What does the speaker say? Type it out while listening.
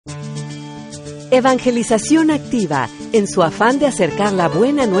Evangelización Activa, en su afán de acercar la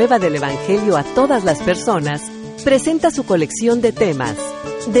buena nueva del Evangelio a todas las personas, presenta su colección de temas,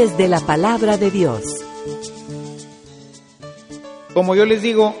 desde la Palabra de Dios. Como yo les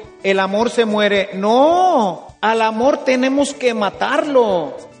digo, el amor se muere. No, al amor tenemos que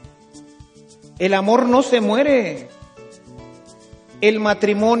matarlo. El amor no se muere. El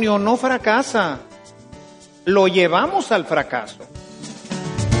matrimonio no fracasa. Lo llevamos al fracaso.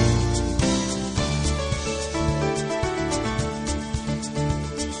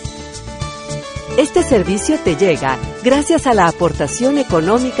 Este servicio te llega gracias a la aportación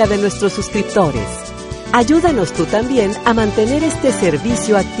económica de nuestros suscriptores. Ayúdanos tú también a mantener este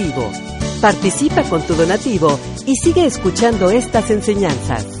servicio activo. Participa con tu donativo y sigue escuchando estas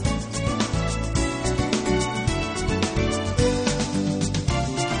enseñanzas.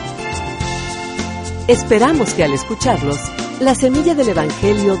 Esperamos que al escucharlos, la semilla del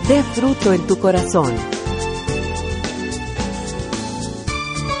Evangelio dé fruto en tu corazón.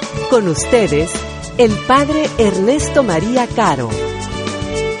 Con ustedes, el Padre Ernesto María Caro.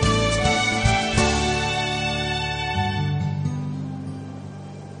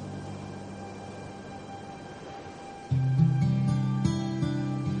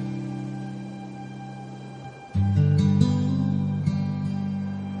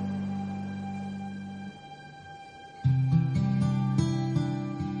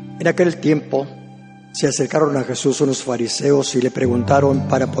 En aquel tiempo se acercaron a Jesús unos fariseos y le preguntaron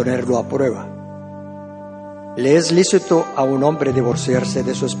para ponerlo a prueba: ¿le es lícito a un hombre divorciarse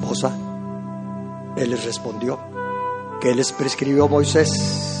de su esposa? Él les respondió: ¿qué les prescribió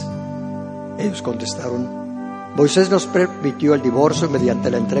Moisés? Ellos contestaron: Moisés nos permitió el divorcio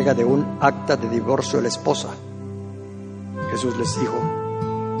mediante la entrega de un acta de divorcio a la esposa. Jesús les dijo: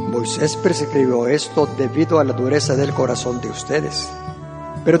 Moisés prescribió esto debido a la dureza del corazón de ustedes.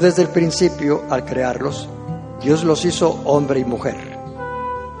 Pero desde el principio, al crearlos, Dios los hizo hombre y mujer.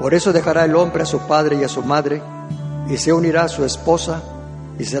 Por eso dejará el hombre a su padre y a su madre, y se unirá a su esposa,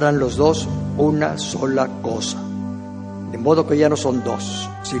 y serán los dos una sola cosa. De modo que ya no son dos,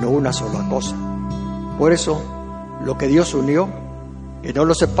 sino una sola cosa. Por eso, lo que Dios unió, que no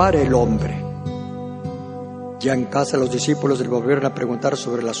lo separe el hombre. Ya en casa los discípulos le volvieron a preguntar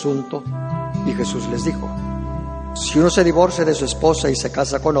sobre el asunto, y Jesús les dijo: si uno se divorcia de su esposa y se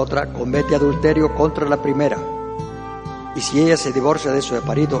casa con otra, comete adulterio contra la primera. Y si ella se divorcia de su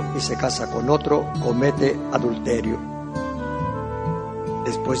marido y se casa con otro, comete adulterio.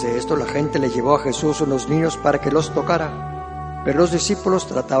 Después de esto, la gente le llevó a Jesús unos niños para que los tocara, pero los discípulos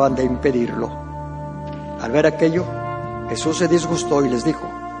trataban de impedirlo. Al ver aquello, Jesús se disgustó y les dijo: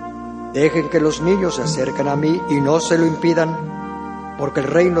 dejen que los niños se acerquen a mí y no se lo impidan, porque el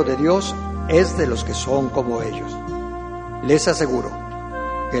reino de Dios es de los que son como ellos. Les aseguro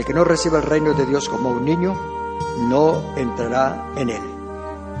que el que no reciba el reino de Dios como un niño, no entrará en él.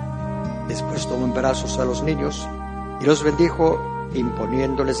 Después tomó en brazos a los niños y los bendijo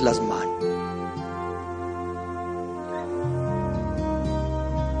imponiéndoles las manos.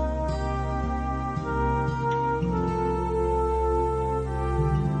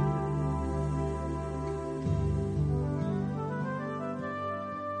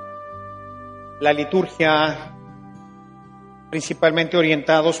 La liturgia, principalmente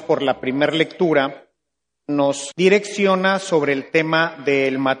orientados por la primera lectura, nos direcciona sobre el tema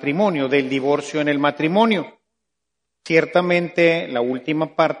del matrimonio, del divorcio en el matrimonio. Ciertamente, la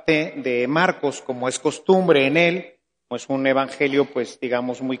última parte de Marcos, como es costumbre en él, es un evangelio, pues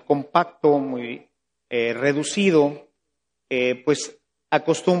digamos, muy compacto, muy reducido, pues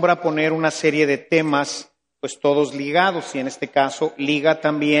acostumbra a poner una serie de temas, pues todos ligados, y en este caso liga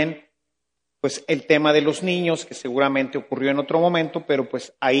también pues el tema de los niños, que seguramente ocurrió en otro momento, pero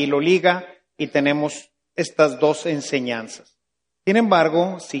pues ahí lo liga y tenemos estas dos enseñanzas. Sin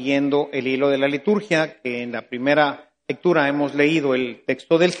embargo, siguiendo el hilo de la liturgia, que en la primera lectura hemos leído el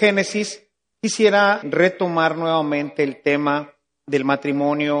texto del Génesis, quisiera retomar nuevamente el tema del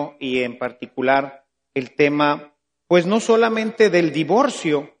matrimonio y en particular el tema, pues no solamente del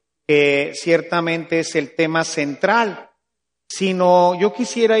divorcio, que ciertamente es el tema central, sino yo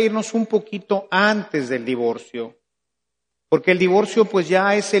quisiera irnos un poquito antes del divorcio, porque el divorcio pues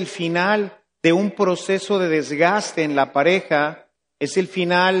ya es el final de un proceso de desgaste en la pareja, es el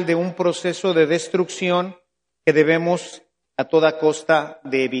final de un proceso de destrucción que debemos a toda costa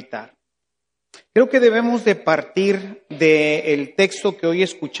de evitar. Creo que debemos de partir del texto que hoy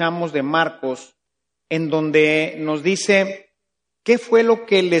escuchamos de Marcos, en donde nos dice qué fue lo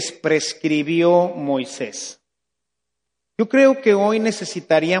que les prescribió Moisés. Yo creo que hoy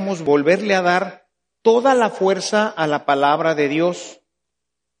necesitaríamos volverle a dar toda la fuerza a la palabra de Dios,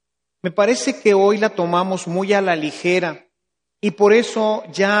 Me parece que hoy la tomamos muy a la ligera y por eso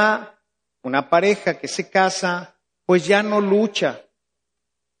ya una pareja que se casa, pues ya no lucha.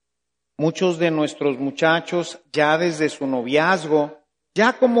 Muchos de nuestros muchachos ya desde su noviazgo,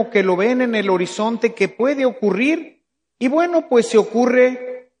 ya como que lo ven en el horizonte que puede ocurrir y bueno, pues se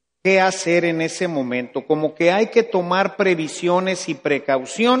ocurre qué hacer en ese momento, como que hay que tomar previsiones y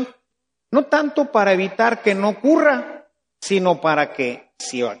precaución, no tanto para evitar que no ocurra, sino para que,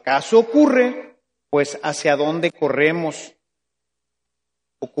 si acaso ocurre, pues hacia dónde corremos.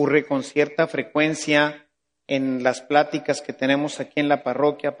 Ocurre con cierta frecuencia en las pláticas que tenemos aquí en la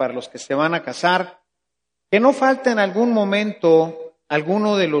parroquia para los que se van a casar, que no falta en algún momento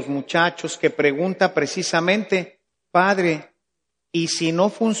alguno de los muchachos que pregunta precisamente, Padre, ¿y si no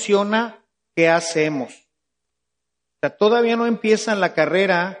funciona, qué hacemos? O sea, todavía no empiezan la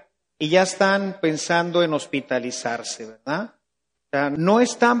carrera y ya están pensando en hospitalizarse, ¿verdad? O sea, no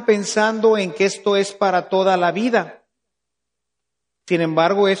están pensando en que esto es para toda la vida. Sin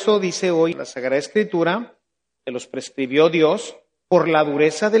embargo, eso dice hoy la Sagrada Escritura, se los prescribió Dios por la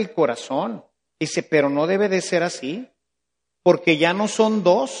dureza del corazón. Dice, pero no debe de ser así, porque ya no son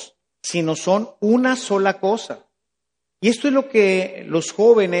dos, sino son una sola cosa. Y esto es lo que los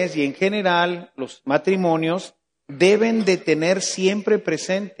jóvenes y en general los matrimonios deben de tener siempre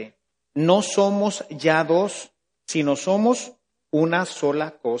presente. No somos ya dos, sino somos una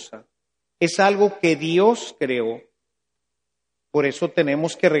sola cosa. Es algo que Dios creó. Por eso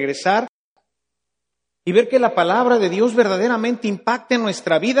tenemos que regresar y ver que la palabra de Dios verdaderamente impacte en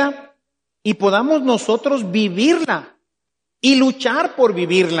nuestra vida y podamos nosotros vivirla y luchar por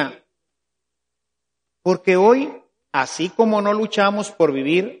vivirla. Porque hoy, así como no luchamos por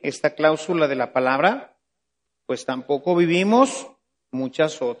vivir esta cláusula de la palabra, pues tampoco vivimos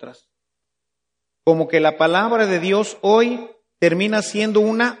muchas otras. Como que la palabra de Dios hoy termina siendo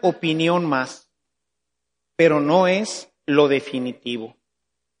una opinión más, pero no es lo definitivo.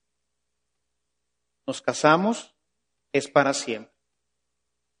 Nos casamos, es para siempre.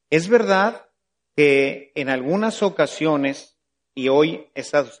 Es verdad que en algunas ocasiones, y hoy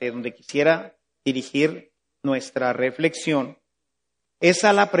es donde quisiera dirigir nuestra reflexión, es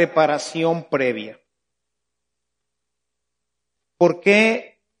a la preparación previa. ¿Por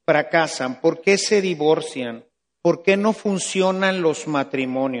qué fracasan? ¿Por qué se divorcian? ¿Por qué no funcionan los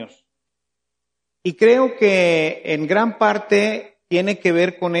matrimonios? Y creo que en gran parte tiene que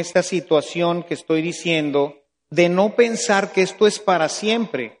ver con esta situación que estoy diciendo de no pensar que esto es para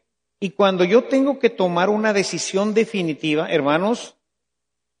siempre. Y cuando yo tengo que tomar una decisión definitiva, hermanos,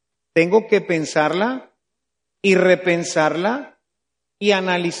 tengo que pensarla y repensarla y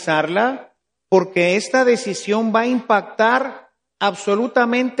analizarla, porque esta decisión va a impactar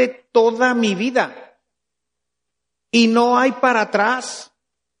absolutamente toda mi vida. Y no hay para atrás.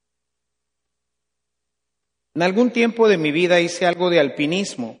 En algún tiempo de mi vida hice algo de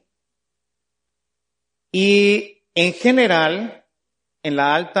alpinismo. Y en general, en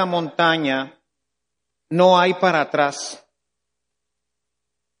la alta montaña, no hay para atrás.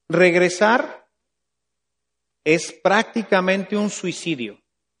 Regresar es prácticamente un suicidio.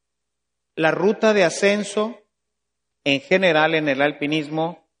 La ruta de ascenso, en general en el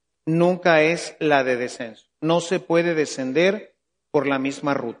alpinismo, nunca es la de descenso. No se puede descender por la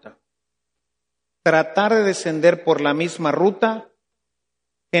misma ruta. Tratar de descender por la misma ruta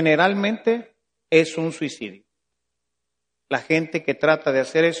generalmente es un suicidio. La gente que trata de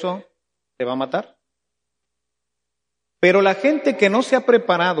hacer eso se va a matar. Pero la gente que no se ha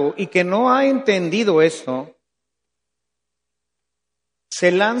preparado y que no ha entendido esto,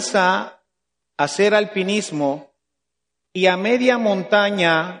 se lanza a hacer alpinismo y a media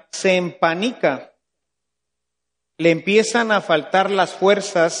montaña se empanica. Le empiezan a faltar las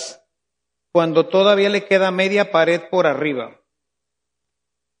fuerzas cuando todavía le queda media pared por arriba.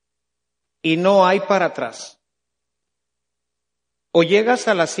 Y no hay para atrás. O llegas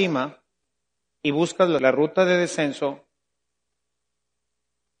a la cima y buscas la ruta de descenso,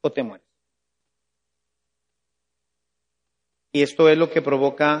 o te mueres. Y esto es lo que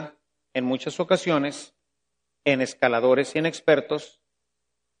provoca en muchas ocasiones, en escaladores y en expertos,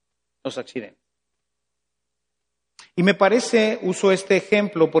 los accidentes. Y me parece, uso este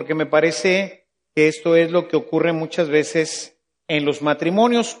ejemplo porque me parece que esto es lo que ocurre muchas veces en los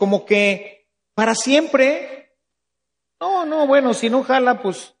matrimonios, como que para siempre, bueno, si no jala,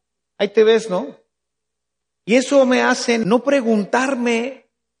 pues ahí te ves, ¿no? Y eso me hace no preguntarme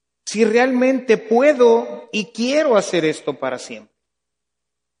si realmente puedo y quiero hacer esto para siempre.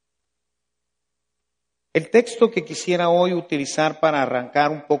 El texto que quisiera hoy utilizar para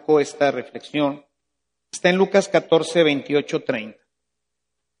arrancar un poco esta reflexión está en Lucas 14, 28, 30.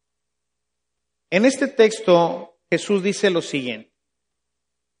 En este texto Jesús dice lo siguiente: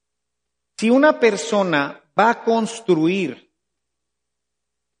 si una persona va a construir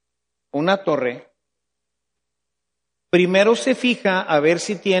una torre, primero se fija a ver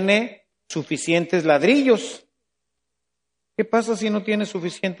si tiene suficientes ladrillos. ¿Qué pasa si no tiene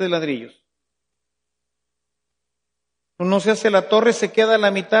suficientes ladrillos? No se hace la torre, se queda a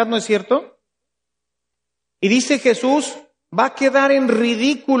la mitad, ¿no es cierto? Y dice Jesús, va a quedar en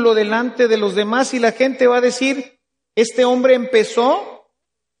ridículo delante de los demás y la gente va a decir, este hombre empezó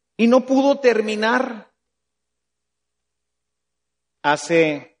y no pudo terminar.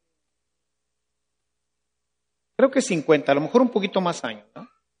 Hace, creo que 50, a lo mejor un poquito más años, ¿no?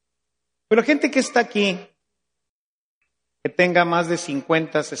 Pero la gente que está aquí, que tenga más de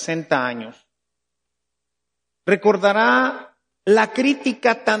 50, 60 años, recordará la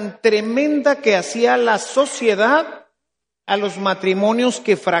crítica tan tremenda que hacía la sociedad a los matrimonios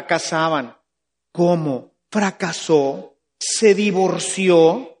que fracasaban. ¿Cómo? ¿Fracasó? ¿Se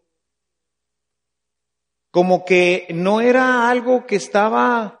divorció? Como que no era algo que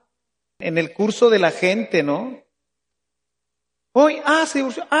estaba en el curso de la gente, ¿no? Hoy, se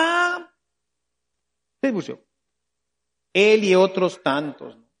divorció. Se divorció. Él y otros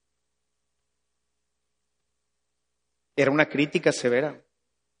tantos. Era una crítica severa.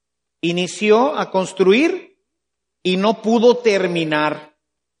 Inició a construir y no pudo terminar.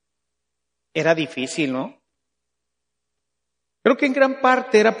 Era difícil, ¿no? Creo que en gran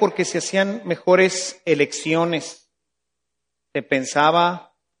parte era porque se hacían mejores elecciones. Se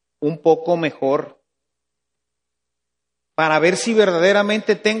pensaba un poco mejor para ver si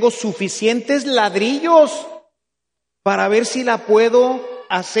verdaderamente tengo suficientes ladrillos para ver si la puedo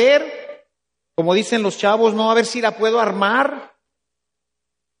hacer. Como dicen los chavos, no, a ver si la puedo armar.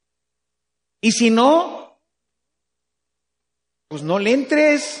 Y si no, pues no le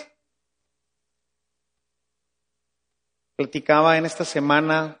entres. Platicaba en esta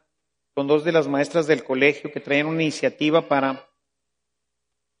semana con dos de las maestras del colegio que traían una iniciativa para,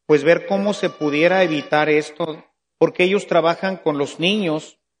 pues, ver cómo se pudiera evitar esto, porque ellos trabajan con los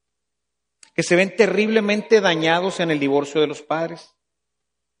niños que se ven terriblemente dañados en el divorcio de los padres.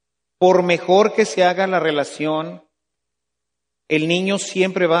 Por mejor que se haga la relación, el niño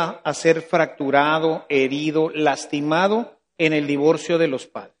siempre va a ser fracturado, herido, lastimado en el divorcio de los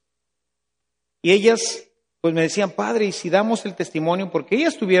padres. Y ellas, pues me decían, padre, ¿y si damos el testimonio? Porque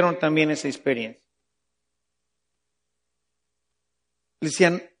ellas tuvieron también esa experiencia. Le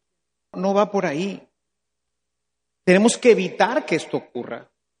decían, no va por ahí. Tenemos que evitar que esto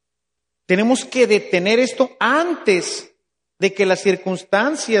ocurra. Tenemos que detener esto antes de que las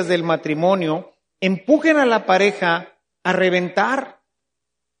circunstancias del matrimonio empujen a la pareja a reventar.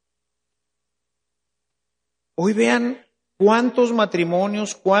 Hoy vean cuántos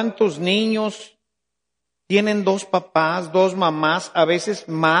matrimonios, cuántos niños tienen dos papás, dos mamás, a veces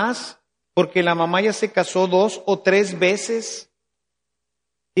más, porque la mamá ya se casó 2 o 3 veces.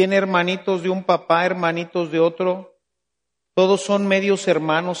 Tiene hermanitos de un papá, hermanitos de otro. Todos son medios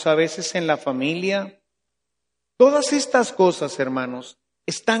hermanos a veces en la familia. Todas estas cosas, hermanos,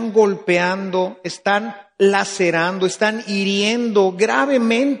 están golpeando, están lacerando, están hiriendo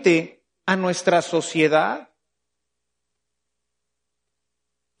gravemente a nuestra sociedad.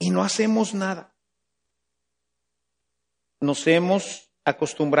 Y no hacemos nada. Nos hemos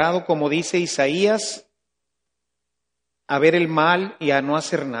acostumbrado, como dice Isaías, a ver el mal y a no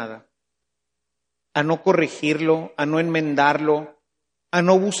hacer nada, a no corregirlo, a no enmendarlo, a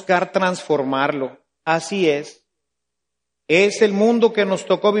no buscar transformarlo. Así es. Es el mundo que nos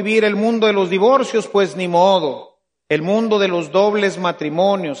tocó vivir, el mundo de los divorcios, pues ni modo. El mundo de los dobles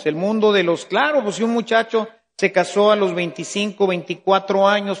matrimonios, el mundo de los... Claro, pues si un muchacho se casó a los 25, 24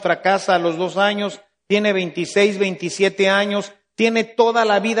 años, fracasa a los 2 años, tiene 26, 27 años, tiene toda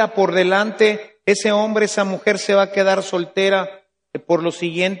la vida por delante, ese hombre, esa mujer se va a quedar soltera por los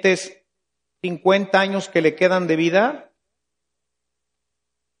siguientes 50 años que le quedan de vida.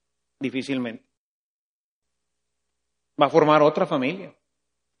 Difícilmente. Va a formar otra familia.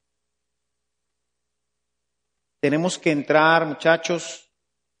 Tenemos que entrar, muchachos,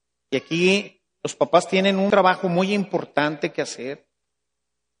 y aquí los papás tienen un trabajo muy importante que hacer.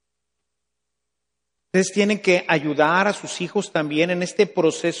 Ustedes tienen que ayudar a sus hijos también en este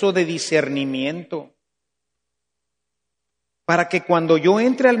proceso de discernimiento, para que cuando yo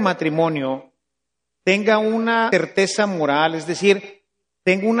entre al matrimonio tenga una certeza moral, es decir,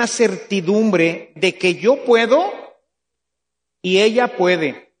 tengo una certidumbre de que yo puedo y ella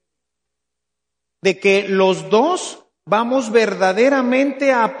puede, de que los dos vamos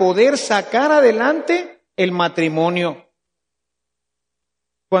verdaderamente a poder sacar adelante el matrimonio.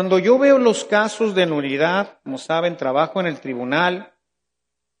 Cuando yo veo los casos de nulidad, como saben, trabajo en el tribunal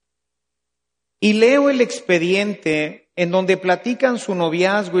y leo el expediente en donde platican su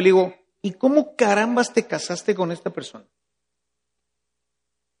noviazgo y le digo, ¿y cómo carambas te casaste con esta persona?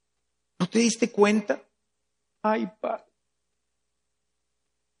 ¿No te diste cuenta? Ay, padre.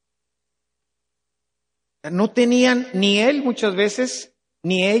 No tenían ni él muchas veces,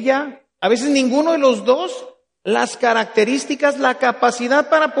 ni ella, a veces ninguno de los dos, las características, la capacidad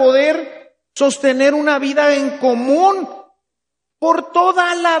para poder sostener una vida en común por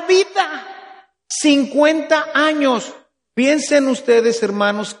toda la vida. 50 años. Piensen ustedes,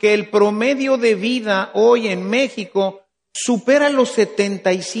 hermanos, que el promedio de vida hoy en México supera los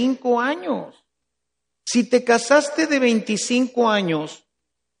 75 años. Si te casaste de 25 años,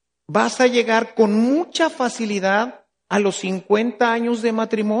 vas a llegar con mucha facilidad a los 50 años de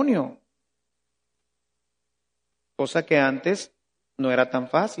matrimonio. Cosa que antes no era tan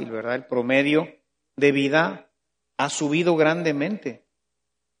fácil, ¿verdad? El promedio de vida ha subido grandemente.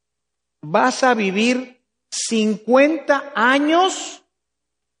 Vas a vivir 50 años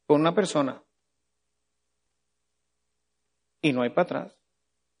con una persona. Y no hay para atrás.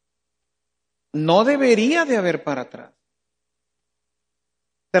 No debería de haber para atrás.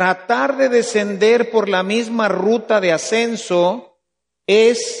 Tratar de descender por la misma ruta de ascenso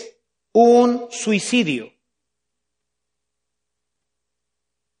es un suicidio.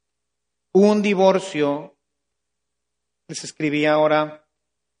 Un divorcio, les escribí ahora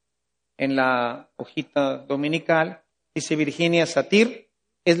en la hojita dominical, dice Virginia Satir,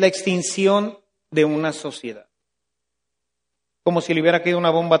 es la extinción de una sociedad. Como si le hubiera caído una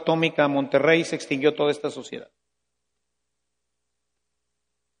bomba atómica a Monterrey y se extinguió toda esta sociedad.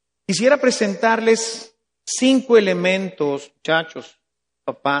 Quisiera presentarles 5 elementos, muchachos,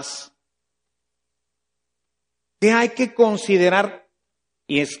 papás, que hay que considerar,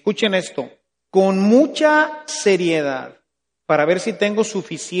 y escuchen esto, con mucha seriedad, para ver si tengo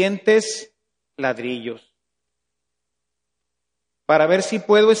suficientes ladrillos, para ver si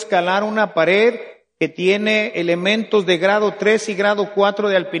puedo escalar una pared que tiene elementos de grado 3 y grado 4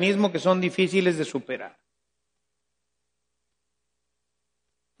 de alpinismo que son difíciles de superar.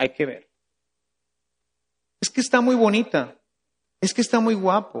 Hay que ver. Es que está muy bonita, es que está muy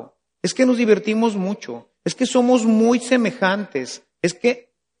guapo, es que nos divertimos mucho, es que somos muy semejantes, es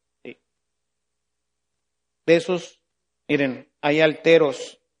que sí. De esos, miren, hay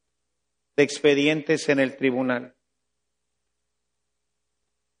alteros de expedientes en el tribunal.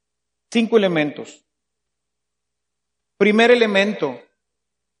 5 elementos. Primer elemento,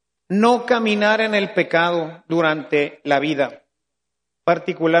 no caminar en el pecado durante la vida,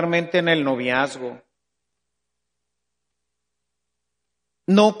 particularmente en el noviazgo.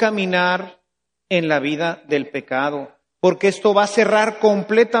 No caminar en la vida del pecado, porque esto va a cerrar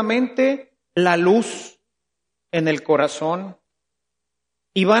completamente la luz en el corazón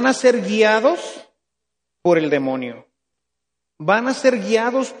y van a ser guiados por el demonio. Van a ser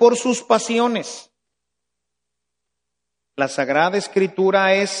guiados por sus pasiones. La Sagrada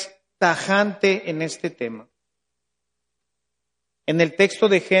Escritura es tajante en este tema. En el texto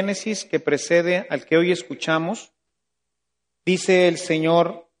de Génesis que precede al que hoy escuchamos, dice el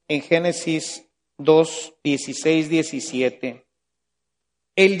Señor en Génesis 2, 16, 17,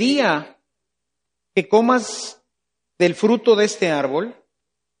 el día que comas del fruto de este árbol,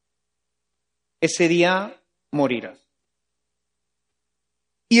 ese día morirás.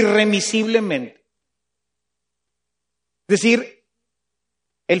 Irremisiblemente. Es decir,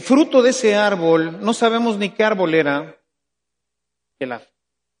 el fruto de ese árbol, no sabemos ni qué árbol era, que la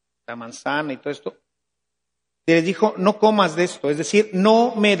manzana y todo esto, y les dijo, no comas de esto, es decir,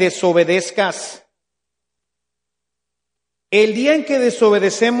 no me desobedezcas. El día en que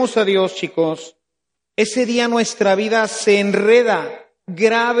desobedecemos a Dios, chicos, ese día nuestra vida se enreda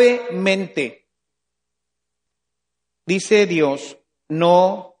gravemente. Dice Dios,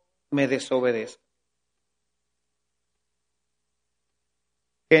 no me desobedezcas.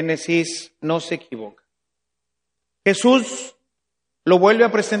 Génesis no se equivoca. Jesús lo vuelve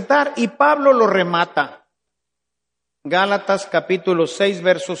a presentar y Pablo lo remata. Gálatas capítulo 6,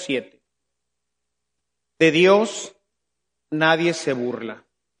 verso 7. De Dios nadie se burla.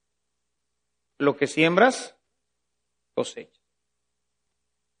 Lo que siembras, cosechas.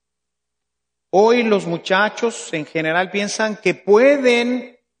 Hoy los muchachos en general piensan que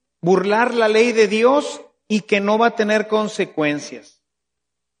pueden burlar la ley de Dios y que no va a tener consecuencias.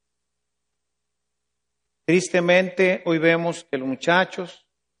 Tristemente, hoy vemos que los muchachos,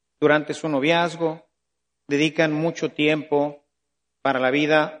 durante su noviazgo, dedican mucho tiempo para la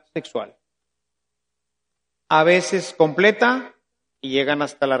vida sexual. A veces completa y llegan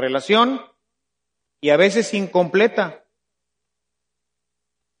hasta la relación y a veces incompleta,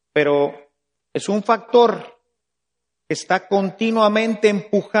 pero es un factor que está continuamente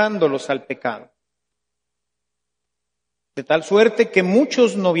empujándolos al pecado. De tal suerte que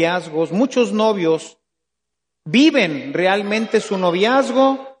muchos noviazgos, muchos novios viven realmente su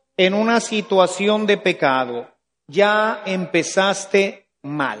noviazgo en una situación de pecado. Ya empezaste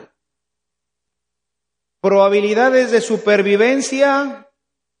mal. Probabilidades de supervivencia,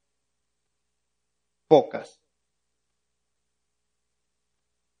 pocas.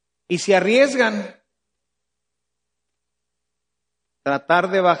 Y se arriesgan tratar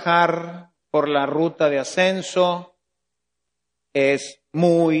de bajar por la ruta de ascenso es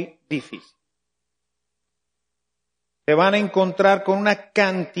muy difícil. Se van a encontrar con una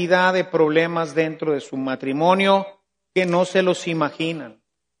cantidad de problemas dentro de su matrimonio que no se los imaginan.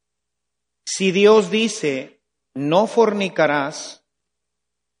 Si Dios dice, no fornicarás,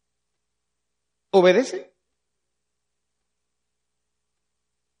 obedece.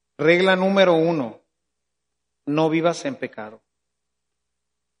 Regla número 1, no vivas en pecado.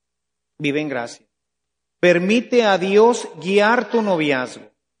 Vive en gracia. Permite a Dios guiar tu noviazgo.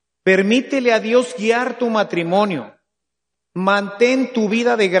 Permítele a Dios guiar tu matrimonio. Mantén tu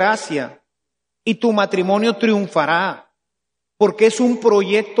vida de gracia y tu matrimonio triunfará, porque es un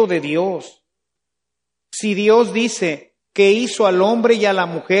proyecto de Dios. Si Dios dice que hizo al hombre y a la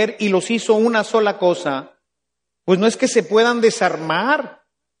mujer y los hizo una sola cosa, pues no es que se puedan desarmar.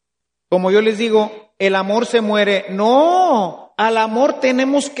 Como yo les digo, el amor se muere. No, al amor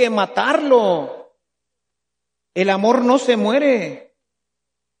tenemos que matarlo. El amor no se muere.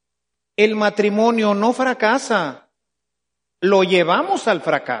 El matrimonio no fracasa. Lo llevamos al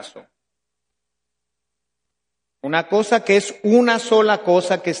fracaso. Una cosa que es una sola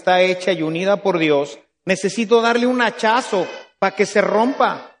cosa que está hecha y unida por Dios, necesito darle un hachazo para que se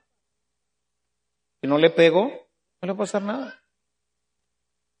rompa. Si no le pego, no le va a pasar nada.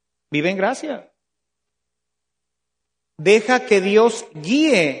 Vive en gracia. Deja que Dios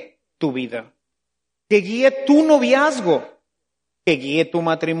guíe tu vida, que guíe tu noviazgo, que guíe tu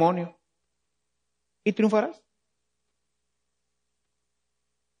matrimonio. Y triunfarás.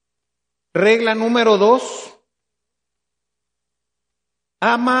 Regla número 2.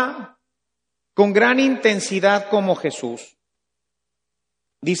 Ama con gran intensidad como Jesús.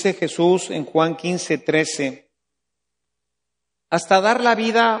 Dice Jesús en Juan 15:13, hasta dar la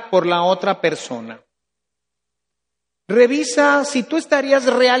vida por la otra persona. Revisa si tú estarías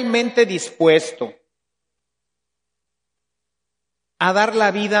realmente dispuesto a dar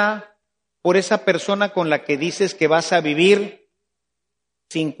la vida por esa persona con la que dices que vas a vivir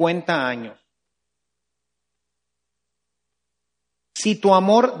 50 años. Si tu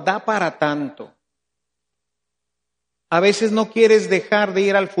amor da para tanto, a veces no quieres dejar de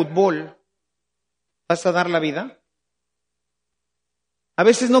ir al fútbol, ¿vas a dar la vida? A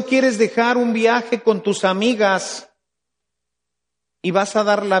veces no quieres dejar un viaje con tus amigas y vas a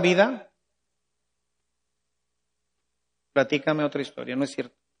dar la vida. Platícame otra historia, no es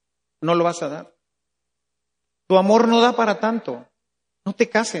cierto. No lo vas a dar. Tu amor no da para tanto. No te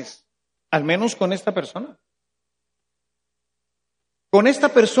cases, al menos con esta persona. Con esta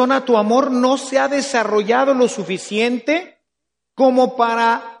persona tu amor no se ha desarrollado lo suficiente como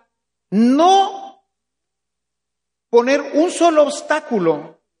para no poner un solo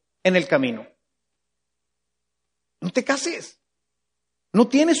obstáculo en el camino. No te cases. No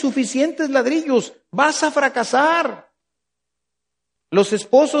tienes suficientes ladrillos. Vas a fracasar. Los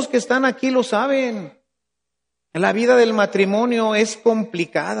esposos que están aquí lo saben. La vida del matrimonio es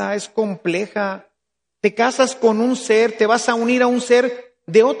complicada, es compleja. Te casas con un ser, te vas a unir a un ser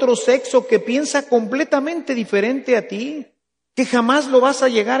de otro sexo que piensa completamente diferente a ti, que jamás lo vas a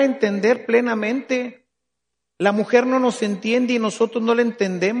llegar a entender plenamente. La mujer no nos entiende y nosotros no la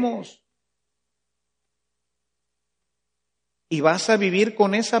entendemos. Y vas a vivir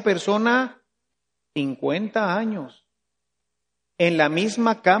con esa persona 50 años, en la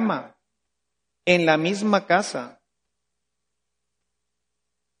misma cama, en la misma casa.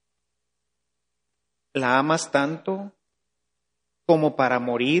 ¿La amas tanto como para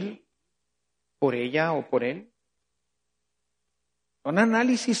morir por ella o por él? Son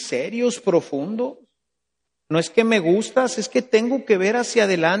análisis serios, profundos. No es que me gustas, es que tengo que ver hacia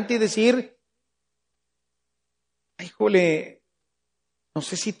adelante y decir, ay, híjole, no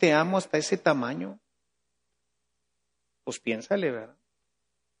sé si te amo hasta ese tamaño. Pues piénsale, ¿verdad?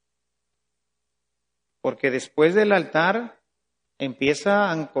 Porque después del altar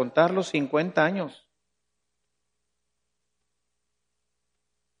empieza a contar los 50 años.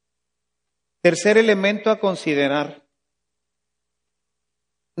 Tercer elemento a considerar.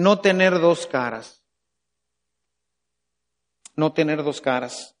 no tener dos caras. No tener dos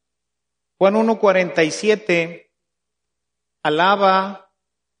caras. Juan 1:47 alaba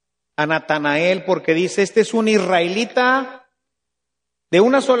a Natanael porque dice, este es un israelita de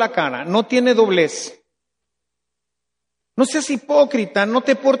una sola cara, no tiene doblez. No seas hipócrita, no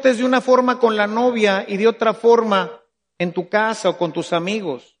te portes de una forma con la novia y de otra forma en tu casa o con tus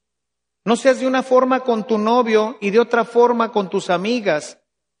amigos. No seas de una forma con tu novio y de otra forma con tus amigas.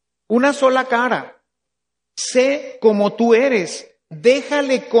 Una sola cara. Sé como tú eres.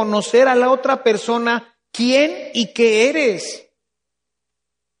 Déjale conocer a la otra persona quién y qué eres.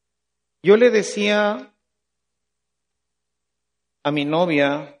 Yo le decía a mi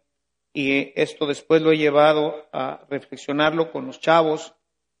novia, y esto después lo he llevado a reflexionarlo con los chavos,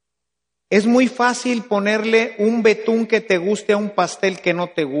 es muy fácil ponerle un betún que te guste a un pastel que no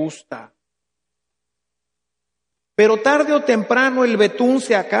te gusta. Pero tarde o temprano el betún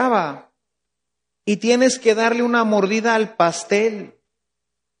se acaba y tienes que darle una mordida al pastel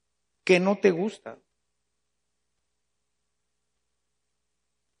que no te gusta.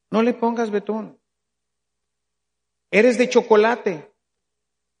 No le pongas betún. Eres de chocolate.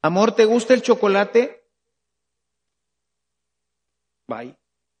 Amor, ¿te gusta el chocolate? Bye.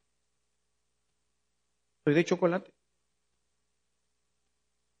 Soy de chocolate.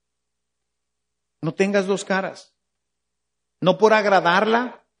 No tengas dos caras. No por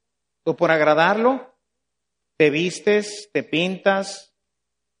agradarla o por agradarlo, te vistes, te pintas,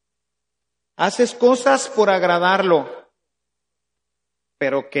 haces cosas por agradarlo,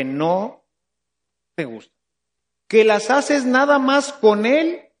 pero que no te gustan. Que las haces nada más con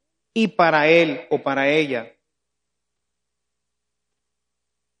él y para él o para ella.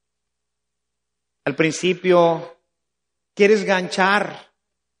 Al principio quieres ganchar,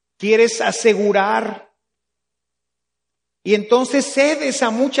 quieres asegurar, y entonces cedes a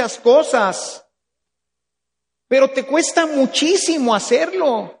muchas cosas, pero te cuesta muchísimo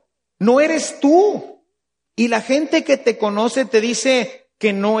hacerlo. No eres tú. Y la gente que te conoce te dice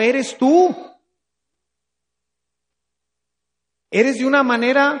que no eres tú. Eres de una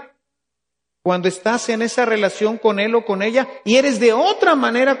manera cuando estás en esa relación con él o con ella, y eres de otra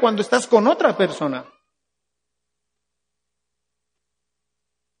manera cuando estás con otra persona.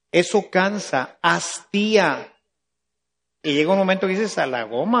 Eso cansa, hastía. Y llega un momento que dices, a la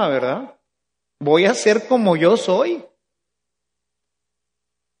goma, ¿verdad? Voy a ser como yo soy.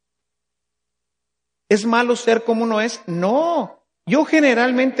 ¿Es malo ser como uno es? No. Yo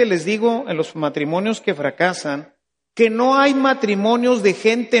generalmente les digo en los matrimonios que fracasan que no hay matrimonios de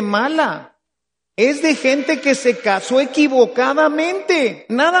gente mala. Es de gente que se casó equivocadamente,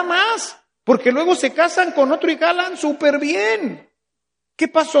 nada más. Porque luego se casan con otro y jalan súper bien. ¿Qué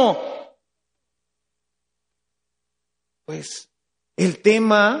pasó? Pues el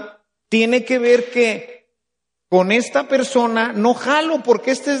tema tiene que ver que con esta persona no jalo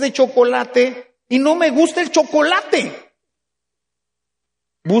porque este es de chocolate y no me gusta el chocolate.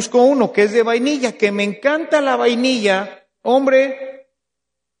 Busco uno que es de vainilla, que me encanta la vainilla, hombre.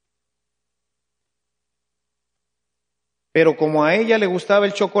 Pero como a ella le gustaba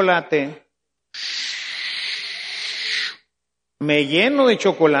el chocolate, me lleno de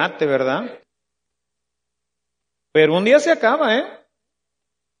chocolate, ¿verdad? Pero un día se acaba, ¿eh?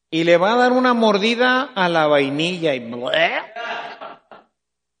 Y le va a dar una mordida a la vainilla y ¡bleh!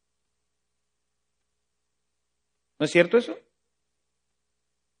 ¿No es cierto eso?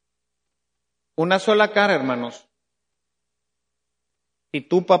 Una sola cara, hermanos. Si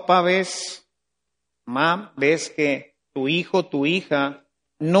tú, papá, ves que tu hijo, tu hija,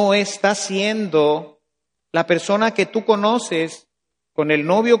 no está siendo la persona que tú conoces, con el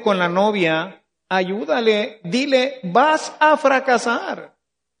novio, con la novia, ayúdale, dile, vas a fracasar.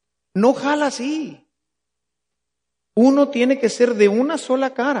 No jala así. Uno tiene que ser de una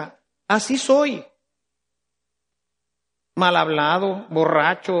sola cara. Así soy. Mal hablado,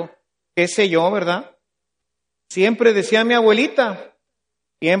 borracho, qué sé yo, ¿verdad? Siempre decía mi abuelita,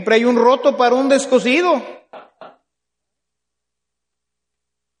 siempre hay un roto para un descosido.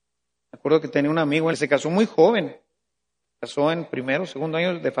 Me acuerdo que tenía un amigo, él se casó muy joven. Se casó en primero, segundo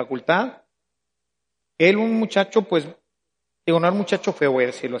año de facultad. Él, un muchacho, pues, digo, no era un muchacho feo, voy a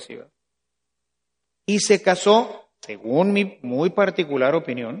decirlo así, ¿verdad? Y se casó, según mi muy particular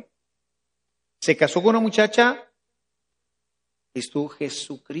opinión, se casó con una muchacha, estuvo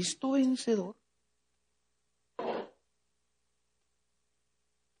Jesucristo vencedor.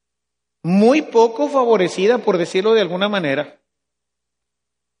 Muy poco favorecida, por decirlo de alguna manera.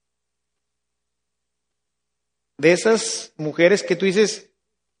 De esas mujeres que tú dices,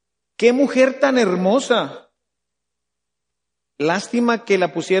 qué mujer tan hermosa. Lástima que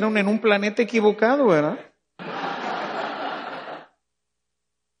la pusieron en un planeta equivocado, ¿verdad?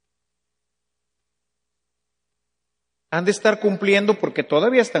 Han de estar cumpliendo porque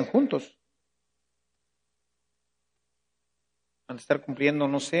todavía están juntos. Han de estar cumpliendo,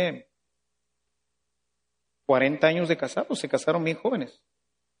 no sé, 40 años de casados. Se casaron bien jóvenes.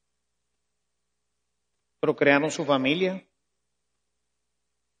 Pero crearon su familia.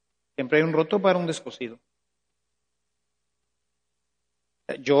 Siempre hay un roto para un descosido.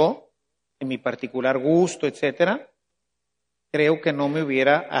 Yo, en mi particular gusto, etcétera, creo que no me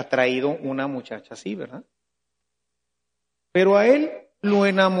hubiera atraído una muchacha así, ¿verdad? Pero a él lo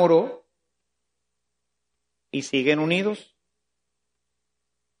enamoró y siguen unidos.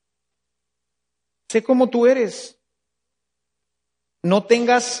 Sé cómo tú eres. No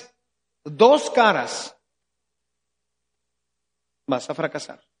tengas dos caras. Vas a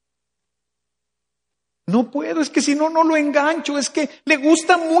fracasar. No puedo, es que si no, no lo engancho. Es que le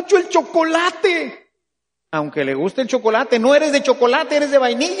gusta mucho el chocolate. Aunque le guste el chocolate, no eres de chocolate, eres de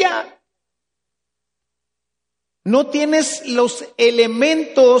vainilla. No tienes los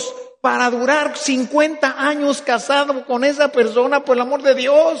elementos para durar 50 años casado con esa persona, por el amor de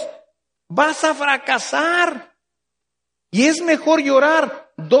Dios. Vas a fracasar. Y es mejor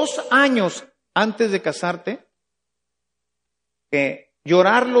llorar 2 años antes de casarte que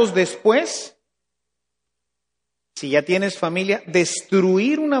llorarlos después. Si ya tienes familia,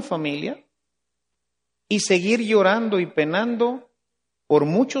 destruir una familia y seguir llorando y penando por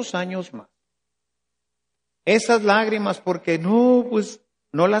muchos años más. Esas lágrimas, porque no, pues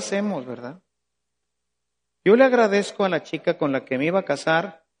no las hacemos, ¿verdad? Yo le agradezco a la chica con la que me iba a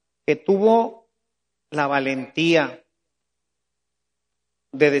casar que tuvo la valentía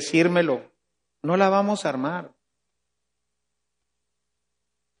de decírmelo. No la vamos a armar.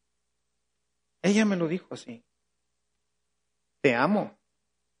 Ella me lo dijo así. Te amo,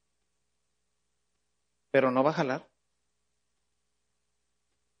 pero no va a jalar.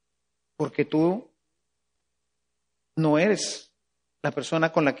 Porque tú no eres la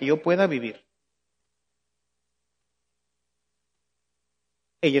persona con la que yo pueda vivir.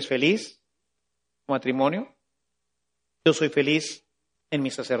 Ella es feliz en su matrimonio. Yo soy feliz en mi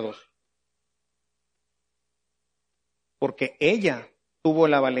sacerdocio. Porque ella tuvo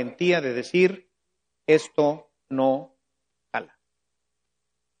la valentía de decir, esto no jala.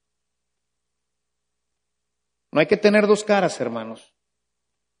 No hay que tener dos caras, hermanos.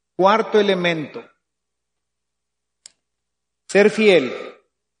 Cuarto elemento. Ser fiel.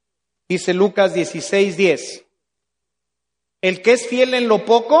 Dice Lucas 16:10. El que es fiel en lo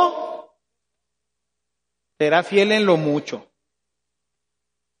poco, será fiel en lo mucho.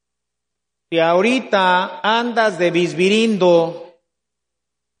 Si ahorita andas de bisbirindo,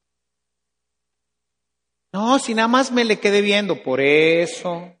 no, si nada más me le quedé viendo, por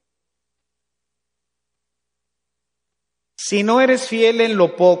eso. Si no eres fiel en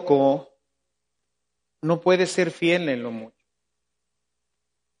lo poco, no puedes ser fiel en lo mucho.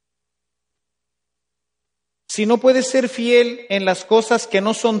 Si no puedes ser fiel en las cosas que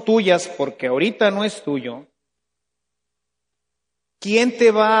no son tuyas, porque ahorita no es tuyo, ¿quién te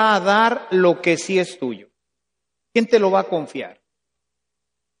va a dar lo que sí es tuyo? ¿Quién te lo va a confiar?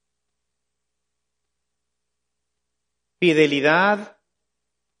 Fidelidad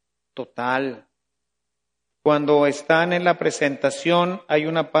total. Cuando están en la presentación hay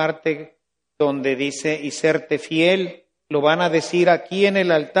una parte donde dice, y serte fiel, lo van a decir aquí en el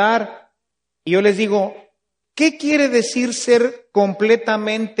altar, y yo les digo, ¿qué quiere decir ser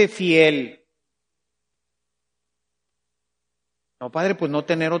completamente fiel? No, padre, pues no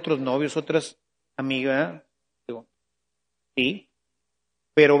tener otros novios, otras amigas. Digo, sí,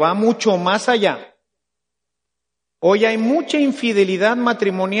 pero va mucho más allá. Hoy hay mucha infidelidad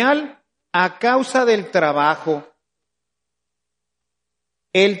matrimonial a causa del trabajo.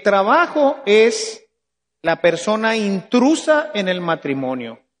 El trabajo es la persona intrusa en el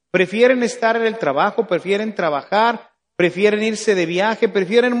matrimonio. Prefieren estar en el trabajo, prefieren trabajar, prefieren irse de viaje,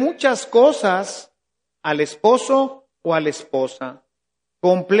 prefieren muchas cosas al esposo o a la esposa.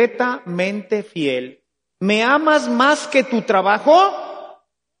 Completamente fiel. ¿Me amas más que tu trabajo?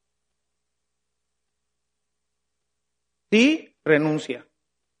 Sí, renuncia.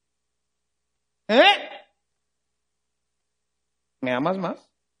 ¿Me amas más?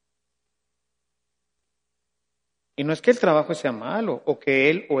 Y no es que el trabajo sea malo o que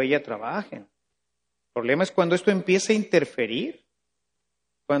él o ella trabajen. El problema es cuando esto empieza a interferir.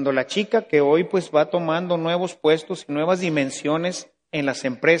 Cuando la chica que hoy pues va tomando nuevos puestos y nuevas dimensiones en las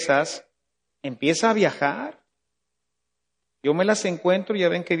empresas, empieza a viajar. Yo me las encuentro, ya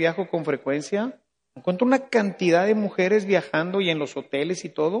ven que viajo con frecuencia, Encuentro una cantidad de mujeres viajando y en los hoteles y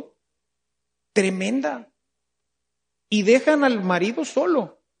todo, tremenda. Y dejan al marido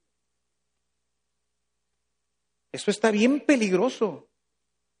solo. Eso está bien peligroso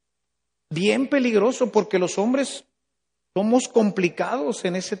porque los hombres somos complicados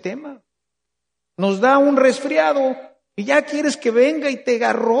en ese tema. Nos da un resfriado y ya quieres que venga y te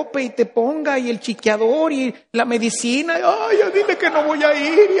garrope y te ponga y el chiqueador y la medicina. Ay, ya dile que no voy a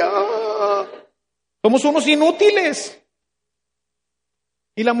ir. Ya. Somos unos inútiles.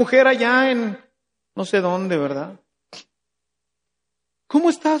 Y la mujer allá en no sé dónde, ¿verdad? ¿Cómo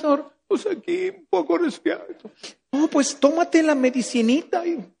estás, Dor? Pues aquí un poco resfriado. No, pues tómate la medicinita.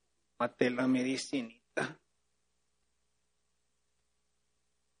 Tómate la medicinita.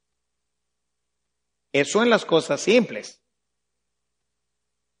 Eso en las cosas simples.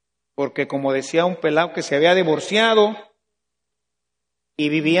 Porque como decía un pelado que se había divorciado y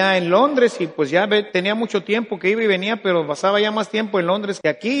vivía en Londres y pues ya tenía mucho tiempo que iba y venía, pero pasaba ya más tiempo en Londres que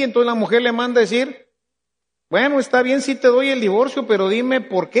aquí. Y entonces la mujer le manda a decir, bueno, está bien si te doy el divorcio, pero dime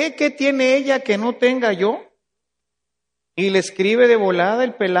por qué, ¿qué tiene ella que no tenga yo? Y le escribe de volada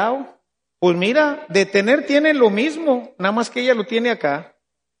el pelado. Pues mira, de tener tiene lo mismo, nada más que ella lo tiene acá.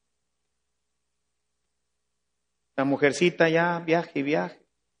 La mujercita ya viaje y viaje.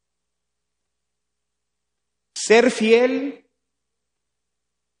 Ser fiel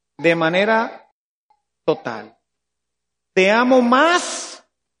de manera total. Te amo más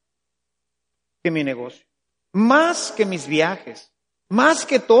que mi negocio, más que mis viajes, más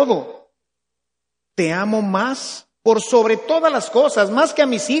que todo. Te amo más por sobre todas las cosas, más que a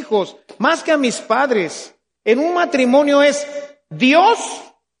mis hijos, más que a mis padres. En un matrimonio es Dios,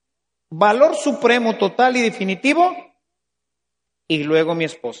 valor supremo, total y definitivo, y luego mi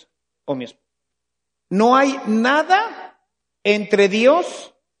esposa o mi esposo. No hay nada entre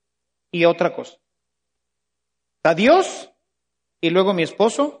Dios y otra cosa. Está Dios y luego mi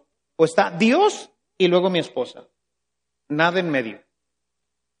esposo, o está Dios y luego mi esposa. Nada en medio.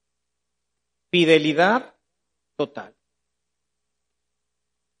 Fidelidad total.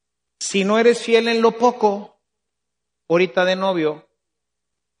 Si no eres fiel en lo poco, ahorita de novio,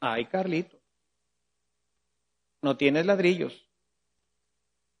 ay Carlito, no tienes ladrillos,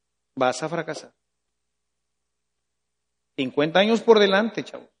 vas a fracasar. 50 años por delante,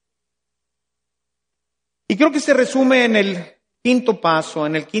 chavos. Y creo que se resume en el quinto paso,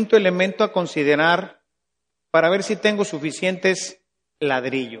 en el quinto elemento a considerar para ver si tengo suficientes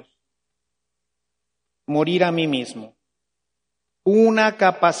ladrillos. Morir a mí mismo. Una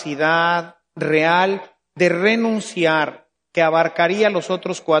capacidad real de renunciar que abarcaría los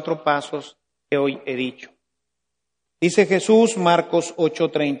otros 4 pasos que hoy he dicho. Dice Jesús, Marcos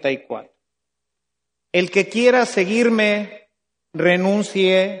 8:34. El que quiera seguirme,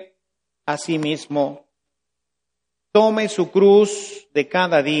 renuncie a sí mismo, tome su cruz de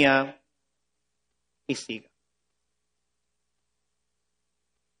cada día y siga.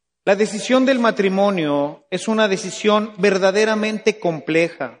 La decisión del matrimonio es una decisión verdaderamente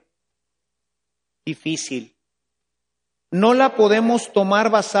compleja, difícil. No la podemos tomar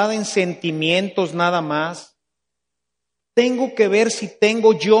basada en sentimientos nada más. Tengo que ver si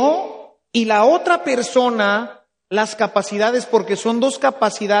tengo yo y la otra persona las capacidades, porque son 2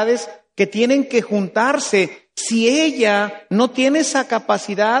 capacidades que tienen que juntarse. Si ella no tiene esa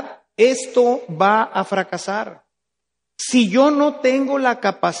capacidad, esto va a fracasar. Si yo no tengo la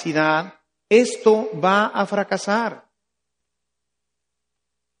capacidad, esto va a fracasar.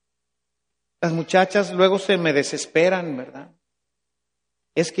 Las muchachas luego se me desesperan, ¿verdad?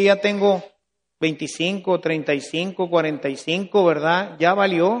 Es que ya tengo 25, 35, 45, ¿verdad? Ya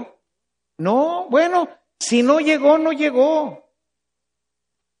valió. No, bueno, si no llegó, no llegó.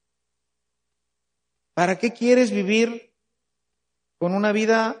 ¿Para qué quieres vivir con una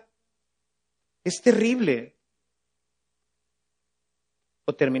vida que es terrible?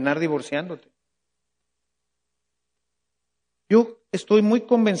 O terminar divorciándote. Yo estoy muy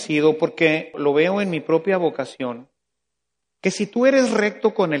convencido, porque lo veo en mi propia vocación, que si tú eres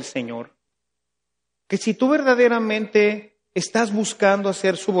recto con el Señor, que si tú verdaderamente estás buscando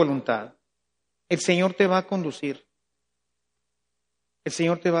hacer su voluntad, el Señor te va a conducir. El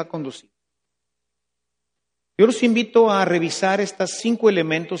Señor te va a conducir. Yo los invito a revisar estos 5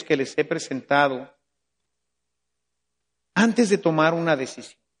 elementos que les he presentado antes de tomar una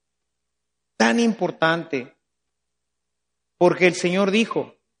decisión tan importante, porque el Señor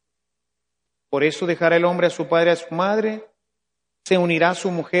dijo, por eso dejará el hombre a su padre y a su madre, se unirá a su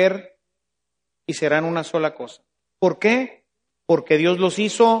mujer y serán una sola cosa. ¿Por qué? Porque Dios los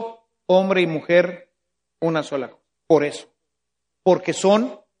hizo hombre y mujer una sola cosa. Por eso. Porque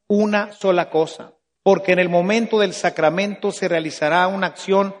son una sola cosa. porque en el momento del sacramento se realizará una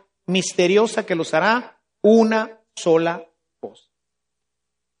acción misteriosa que los hará una sola cosa.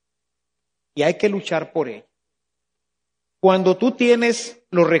 Y hay que luchar por ello. Cuando tú tienes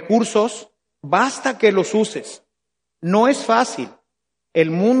los recursos, basta que los uses. No es fácil. El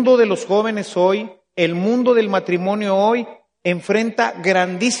mundo de los jóvenes hoy, el mundo del matrimonio hoy, enfrenta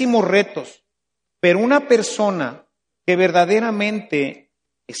grandísimos retos. Pero una persona que verdaderamente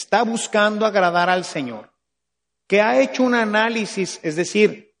está buscando agradar al Señor, que ha hecho un análisis, es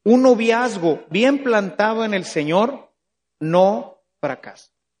decir, un noviazgo bien plantado en el Señor, no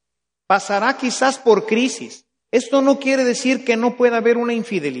fracasa. Pasará quizás por crisis. Esto no quiere decir que no pueda haber una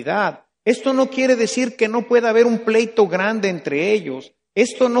infidelidad. Esto no quiere decir que no pueda haber un pleito grande entre ellos.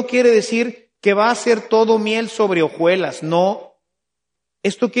 Esto no quiere decir que va a ser todo miel sobre hojuelas. No.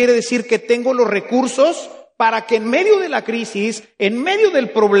 Esto quiere decir que tengo los recursos para que en medio de la crisis, en medio del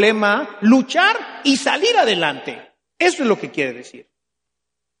problema, luchar y salir adelante. Eso es lo que quiere decir.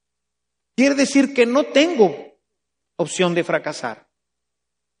 Quiere decir que no tengo opción de fracasar,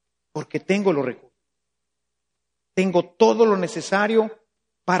 porque tengo los recursos. Tengo todo lo necesario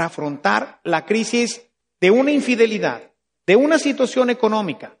para afrontar la crisis de una infidelidad, de una situación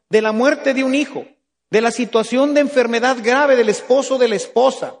económica, de la muerte de un hijo, de la situación de enfermedad grave del esposo o de la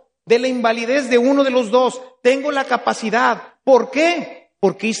esposa, de la invalidez de uno de los dos. Tengo la capacidad. ¿Por qué?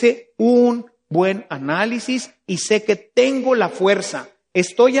 Porque hice un buen análisis y sé que tengo la fuerza.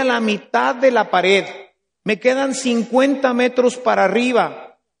 Estoy a la mitad de la pared. Me quedan 50 metros para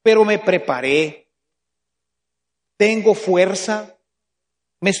arriba, pero me preparé. Tengo fuerza.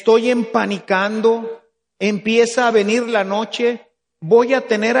 Me estoy empanicando. Empieza a venir la noche. Voy a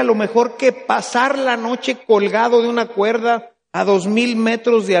tener a lo mejor que pasar la noche colgado de una cuerda a 2,000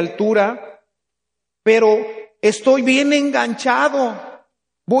 metros de altura, pero estoy bien enganchado.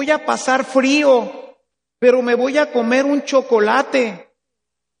 Voy a pasar frío, pero me voy a comer un chocolate.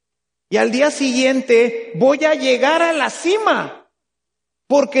 Y al día siguiente voy a llegar a la cima,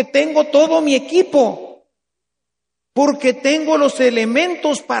 porque tengo todo mi equipo, porque tengo los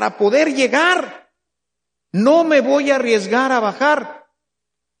elementos para poder llegar. No me voy a arriesgar a bajar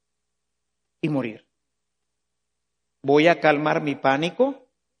y morir. Voy a calmar mi pánico,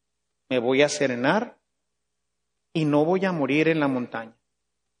 me voy a serenar y no voy a morir en la montaña.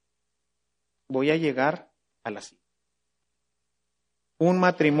 Voy a llegar a la cima. Un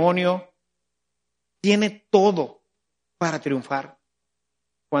matrimonio tiene todo para triunfar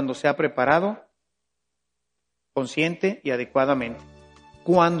cuando se ha preparado consciente y adecuadamente.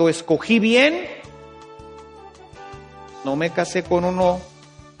 Cuando escogí bien, no me casé con uno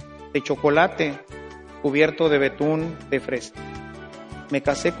de chocolate cubierto de betún de fresa. Me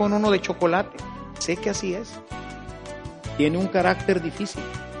casé con uno de chocolate. Sé que así es. Tiene un carácter difícil,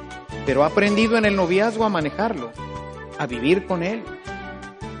 pero he aprendido en el noviazgo a manejarlo, a vivir con él.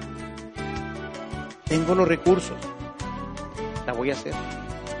 Tengo los recursos. La voy a hacer.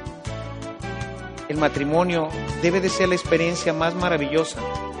 El matrimonio debe de ser la experiencia más maravillosa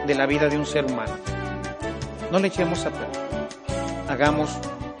de la vida de un ser humano. No le echemos a perder. Hagamos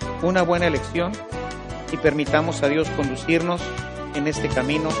una buena elección y permitamos a Dios conducirnos en este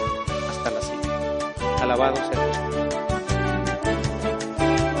camino hasta la cima. Alabado sea Dios.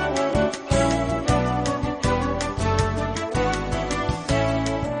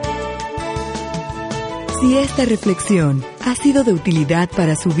 Si esta reflexión ha sido de utilidad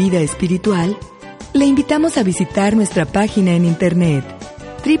para su vida espiritual, le invitamos a visitar nuestra página en internet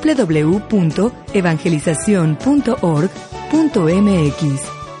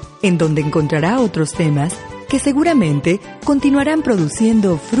www.evangelizacion.org.mx, en donde encontrará otros temas que seguramente continuarán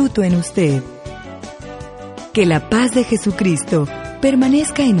produciendo fruto en usted. Que la paz de Jesucristo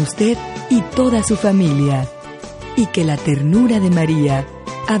permanezca en usted y toda su familia, y que la ternura de María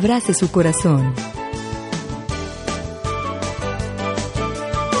abrace su corazón.